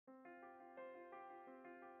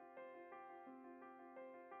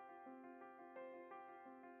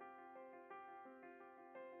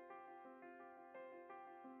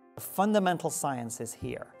The fundamental science is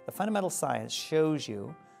here. The fundamental science shows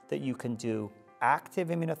you that you can do active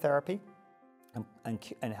immunotherapy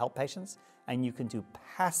and help patients, and you can do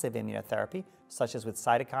passive immunotherapy, such as with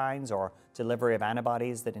cytokines or delivery of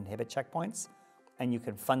antibodies that inhibit checkpoints, and you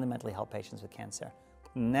can fundamentally help patients with cancer.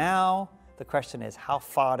 Now, the question is, how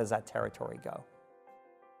far does that territory go?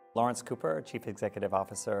 Laurence Cooper, Chief Executive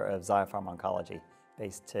Officer of Ziopharm Oncology,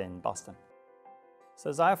 based in Boston. So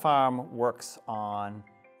Ziopharm works on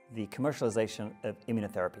the commercialization of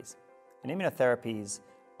immunotherapies. And immunotherapies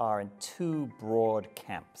are in two broad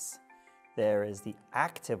camps. There is the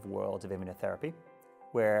active world of immunotherapy,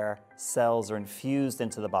 where cells are infused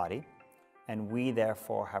into the body, and we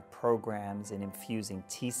therefore have programs in infusing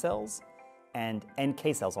T cells and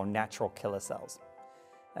NK cells, or natural killer cells.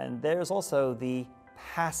 And there's also the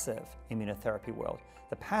passive immunotherapy world.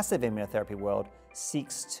 The passive immunotherapy world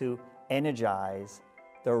seeks to energize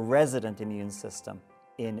the resident immune system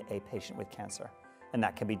in a patient with cancer. And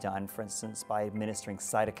that can be done, for instance, by administering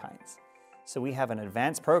cytokines. So we have an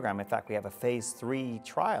advanced program. In fact, we have a phase 3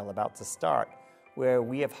 trial about to start where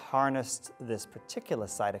we have harnessed this particular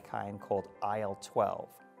cytokine called IL-12.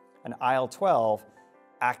 And IL-12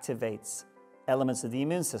 activates elements of the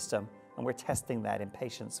immune system, and we're testing that in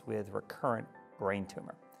patients with recurrent brain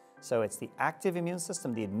tumor. So it's the active immune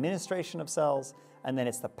system, the administration of cells, and then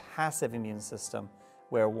it's the passive immune system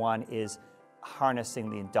where one is harnessing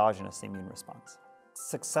the endogenous immune response.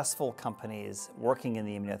 Successful companies working in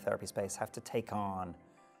the immunotherapy space have to take on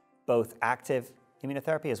both active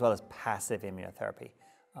immunotherapy as well as passive immunotherapy.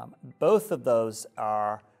 Both of those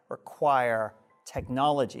require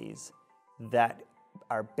technologies that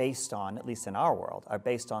are based on, at least in our world, are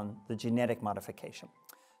based on the genetic modification.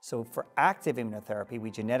 So for active immunotherapy, we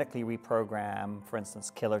genetically reprogram, for instance,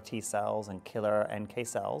 killer T cells and killer NK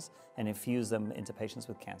cells and infuse them into patients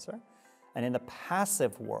with cancer. And in the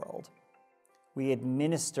passive world, we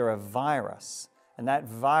administer a virus, and that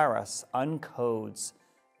virus uncodes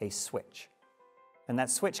a switch. And that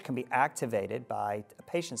switch can be activated by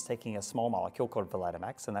patients taking a small molecule called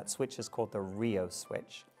Valetomex, and that switch is called the Rio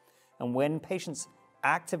switch. And when patients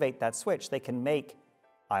activate that switch, they can make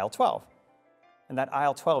IL-12. And that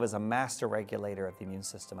IL-12 is a master regulator of the immune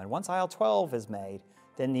system. And once IL-12 is made,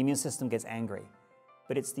 then the immune system gets angry.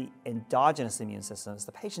 But it's the endogenous immune system, it's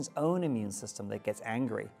the patient's own immune system that gets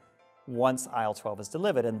angry once IL-12 is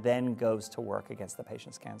delivered and then goes to work against the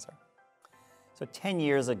patient's cancer. So 10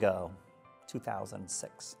 years ago,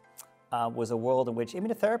 2006, was a world in which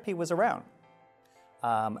immunotherapy was around.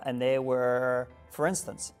 And there were, for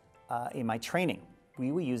instance, in my training,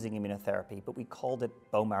 we were using immunotherapy, but we called it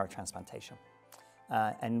bone marrow transplantation.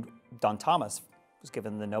 And Don Thomas was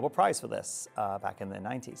given the Nobel Prize for this back in the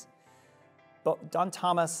 90s. But Don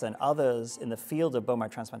Thomas and others in the field of bone marrow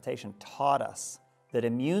transplantation taught us that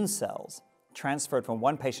immune cells transferred from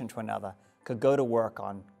one patient to another could go to work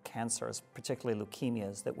on cancers, particularly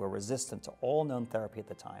leukemias, that were resistant to all known therapy at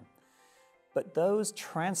the time. But those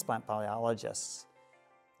transplant biologists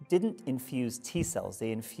didn't infuse T cells,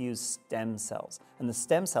 they infused stem cells. And the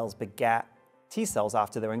stem cells begat T cells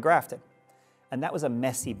after they were engrafted. And that was a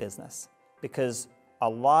messy business because a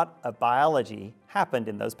lot of biology happened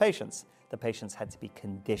in those patients. The patients had to be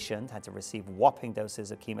conditioned, had to receive whopping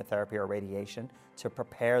doses of chemotherapy or radiation to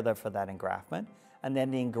prepare them for that engraftment. And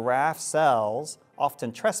then the engraft cells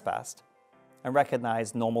often trespassed and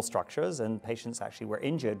recognized normal structures, and patients actually were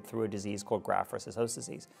injured through a disease called graft versus host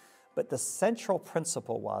disease. But the central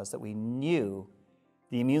principle was that we knew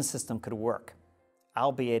the immune system could work,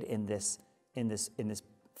 albeit in this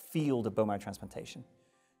field of bone marrow transplantation.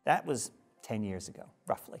 That was 10 years ago,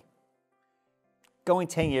 roughly. Going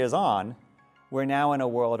 10 years on, we're now in a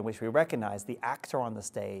world in which we recognize the actor on the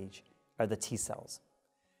stage are the T cells.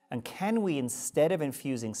 And can we, instead of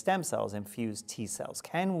infusing stem cells, infuse T cells?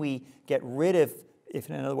 Can we get rid of,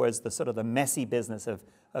 in other words, the sort of the messy business of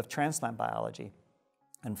transplant biology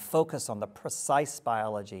and focus on the precise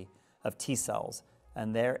biology of T cells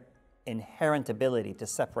and their inherent ability to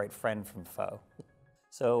separate friend from foe?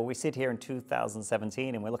 So we sit here in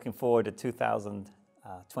 2017 and we're looking forward to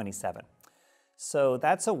 2027. So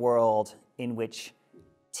that's a world in which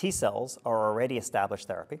T cells are already established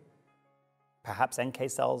therapy. Perhaps NK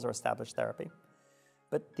cells are established therapy.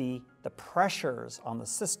 But the pressures on the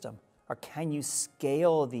system are, can you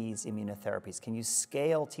scale these immunotherapies? Can you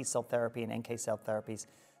scale T cell therapy and NK cell therapies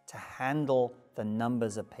to handle the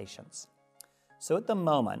numbers of patients? So at the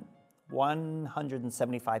moment,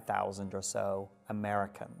 175,000 or so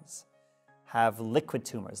Americans have liquid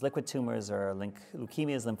tumors. Liquid tumors are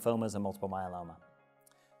leukemias, lymphomas, and multiple myeloma.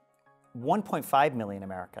 1.5 million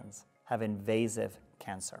Americans have invasive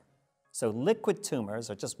cancer. So liquid tumors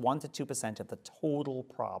are just 1 to 2% of the total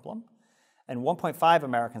problem, and 1.5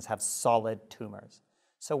 Americans have solid tumors.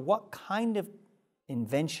 So what kind of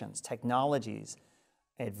inventions, technologies,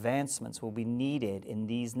 advancements will be needed in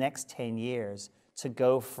these next 10 years to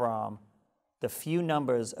go from the few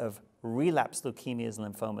numbers of relapsed leukemias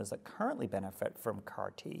and lymphomas that currently benefit from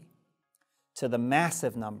CAR T to the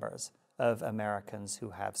massive numbers of Americans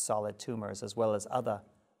who have solid tumors as well as other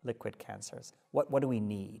liquid cancers? What do we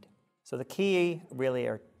need? So the key really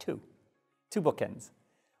are two bookends.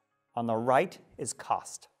 On the right is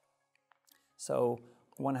cost. So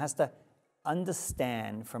one has to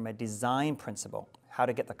understand from a design principle how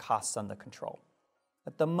to get the costs under control.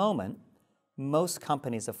 At the moment, most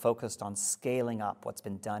companies are focused on scaling up what's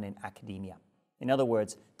been done in academia. In other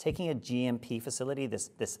words, taking a GMP facility,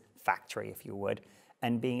 this factory, if you would,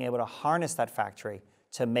 and being able to harness that factory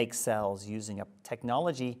to make cells using a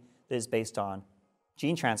technology that is based on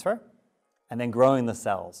gene transfer and then growing the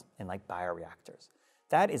cells in like bioreactors.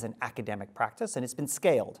 That is an academic practice, and it's been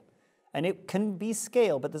scaled. And it can be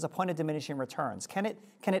scaled, but there's a point of diminishing returns. Can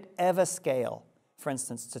it ever scale, for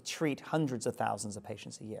instance, to treat hundreds of thousands of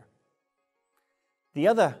patients a year? The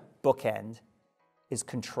other bookend is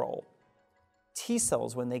control. T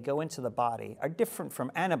cells, when they go into the body, are different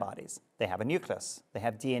from antibodies. They have a nucleus, they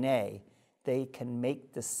have DNA, they can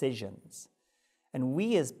make decisions. And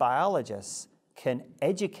we as biologists can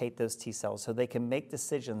educate those T cells so they can make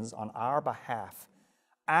decisions on our behalf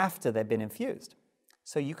after they've been infused.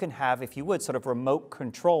 So you can have, if you would, sort of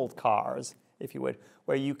remote-controlled cars, if you would,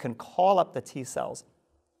 where you can call up the T cells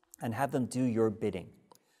and have them do your bidding.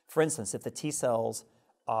 For instance, if the T cells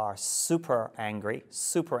are super angry,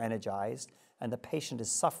 super energized, and the patient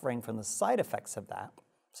is suffering from the side effects of that,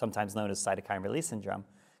 sometimes known as cytokine release syndrome,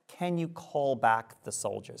 can you call back the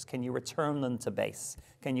soldiers? Can you return them to base?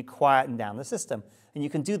 Can you quieten down the system? And you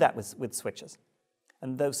can do that with switches.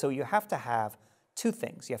 And so you have to have two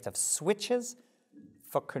things. You have to have switches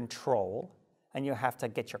for control, and you have to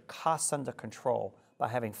get your costs under control by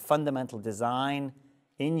having fundamental design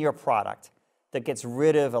in your product that gets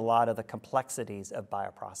rid of a lot of the complexities of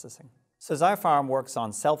bioprocessing. So Ziopharm works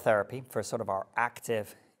on cell therapy for sort of our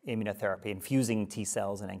active immunotherapy, infusing T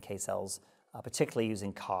cells and NK cells, particularly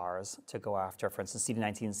using CARs to go after, for instance,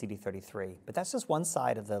 CD19 and CD33. But that's just one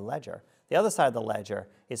side of the ledger. The other side of the ledger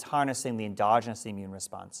is harnessing the endogenous immune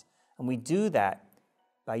response. And we do that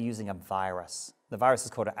by using a virus. The virus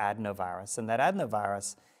is called an adenovirus, and that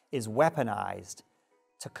adenovirus is weaponized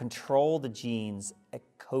to control the genes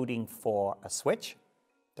coding for a switch,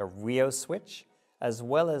 the Rio switch, as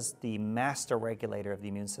well as the master regulator of the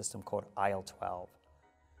immune system called IL-12.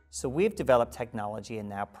 So we've developed technology and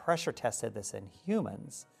now pressure tested this in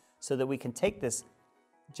humans so that we can take this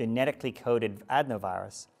genetically coded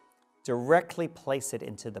adenovirus, directly place it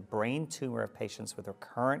into the brain tumor of patients with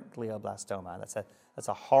recurrent glioblastoma. That's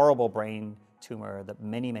a horrible brain tumor that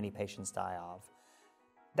many, many patients die of.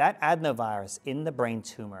 That adenovirus in the brain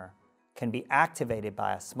tumor can be activated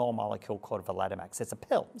by a small molecule called Voletimex. It's a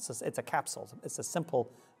pill, it's a capsule, it's a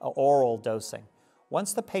simple oral dosing.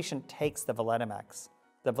 Once the patient takes the Voletimex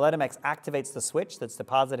activates the switch that's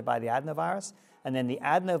deposited by the adenovirus, and then the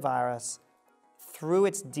adenovirus, through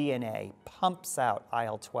its DNA, pumps out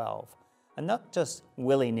IL-12, and not just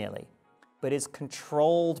willy-nilly, but is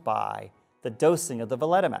controlled by the dosing of the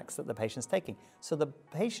Voletimex that the patient's taking. So the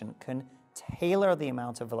patient can tailor the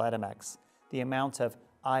amount of Voletimex, the amount of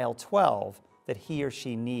IL-12 that he or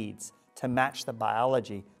she needs to match the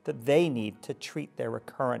biology that they need to treat their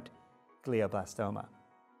recurrent glioblastoma.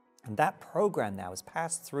 And that program now is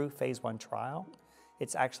passed through phase 1 trial.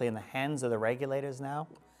 It's actually in the hands of the regulators now,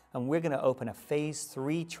 and we're going to open a phase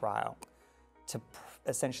 3 trial to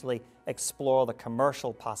essentially explore the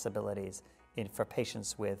commercial possibilities for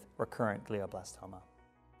patients with recurrent glioblastoma.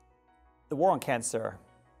 The war on cancer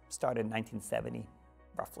started in 1970,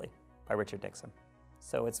 roughly, by Richard Nixon.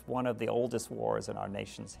 So it's one of the oldest wars in our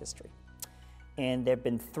nation's history. And there have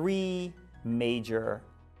been 3 major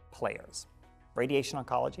players: radiation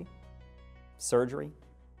oncology, surgery,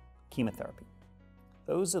 chemotherapy.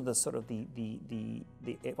 Those are the sort of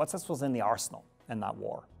what was in the arsenal in that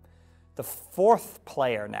war. The 4th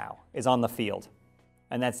player now is on the field,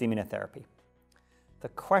 and that's immunotherapy. The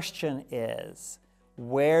question is,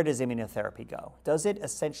 where does immunotherapy go? Does it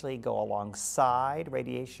essentially go alongside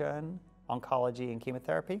radiation, oncology, and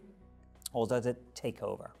chemotherapy, or does it take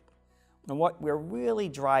over? And what we're really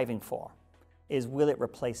driving for is, will it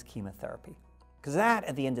replace chemotherapy? Because that,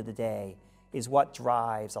 at the end of the day, is what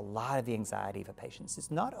drives a lot of the anxiety for patients. It's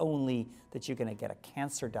not only that you're going to get a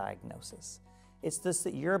cancer diagnosis, it's just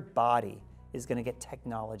that your body is going to get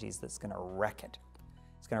technologies that's going to wreck it.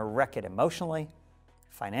 It's going to wreck it emotionally,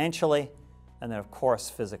 financially, and then of course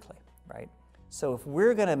physically, right? So if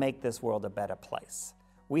we're going to make this world a better place,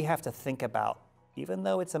 we have to think about, even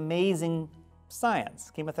though it's amazing science,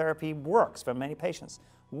 chemotherapy works for many patients,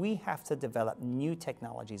 we have to develop new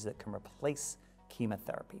technologies that can replace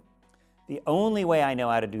chemotherapy. The only way I know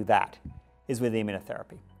how to do that is with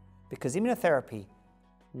immunotherapy, because immunotherapy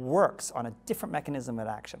works on a different mechanism of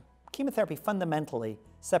action. Chemotherapy fundamentally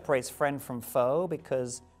separates friend from foe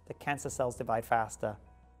because the cancer cells divide faster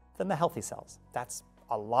than the healthy cells. That's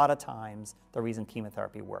a lot of times the reason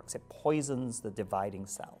chemotherapy works. It poisons the dividing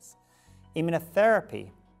cells.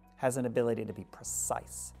 Immunotherapy has an ability to be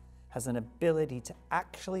precise, has an ability to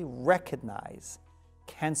actually recognize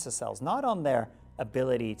cancer cells, not on their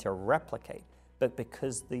ability to replicate, but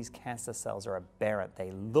because these cancer cells are aberrant.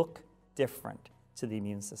 They look different to the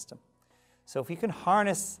immune system. So if you can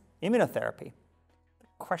harness immunotherapy, the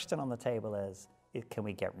question on the table is, can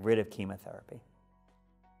we get rid of chemotherapy?